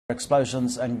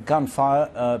Explosions and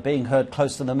gunfire being heard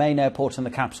close to the main airport in the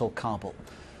capital, Kabul.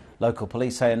 Local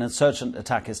police say an insurgent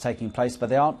attack is taking place, but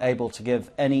they aren't able to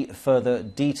give any further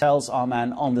details. Our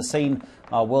man on the scene,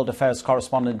 our World Affairs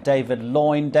correspondent David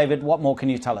Loyne. David, what more can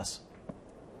you tell us?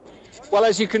 Well,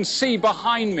 as you can see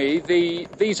behind me,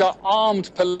 these are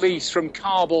armed police from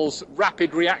Kabul's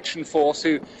Rapid Reaction Force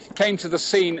who came to the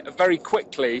scene very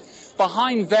quickly.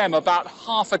 Behind them, about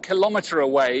half a kilometre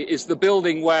away, is the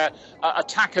building where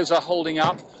attackers are holding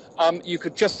up. You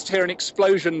could just hear an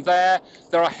explosion there.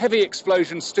 There are heavy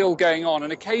explosions still going on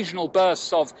and occasional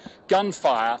bursts of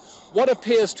gunfire. What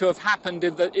appears to have happened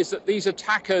is that these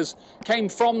attackers came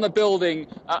from the building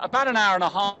about an hour and a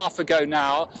half ago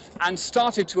now and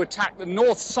started to attack the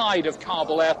north side of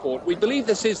Kabul airport. We believe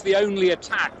this is the only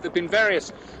attack. There have been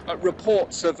various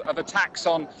reports of attacks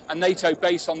on a NATO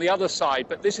base on the other side,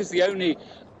 but this is the only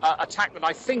attack that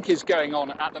I think is going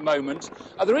on at the moment.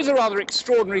 There is a rather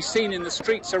extraordinary scene in the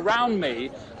streets around me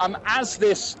as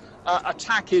this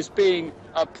attack is being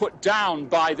put down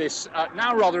by this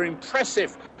now rather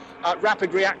impressive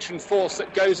rapid reaction force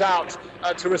that goes out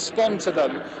to respond to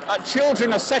them.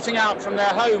 Children are setting out from their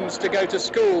homes to go to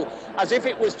school as if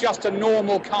it was just a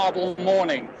normal Kabul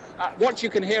morning. What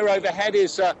you can hear overhead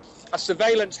is a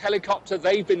surveillance helicopter.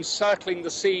 They've been circling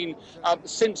the scene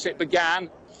since it began,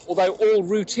 although all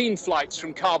routine flights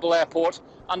from Kabul airport,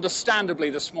 understandably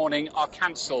this morning, are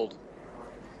cancelled.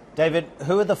 David,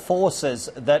 who are the forces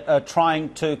that are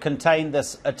trying to contain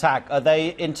this attack? Are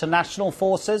they international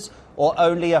forces or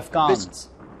only Afghans?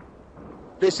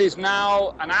 This is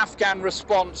now an Afghan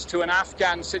response to an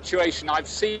Afghan situation. I've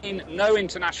seen no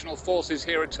international forces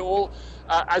here at all.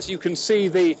 As you can see,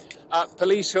 the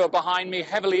police who are behind me,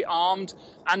 heavily armed,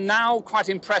 and now quite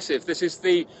impressive. This is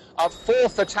the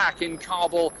fourth attack in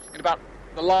Kabul in about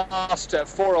the last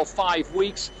 4 or 5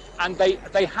 weeks, and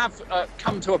they have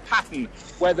come to a pattern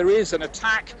where there is an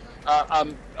attack,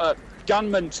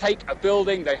 gunmen take a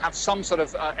building, they have some sort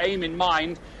of aim in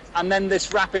mind, and then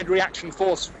this rapid reaction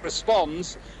force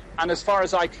responds, and as far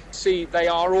as I can see, they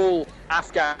are all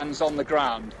Afghans on the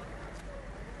ground.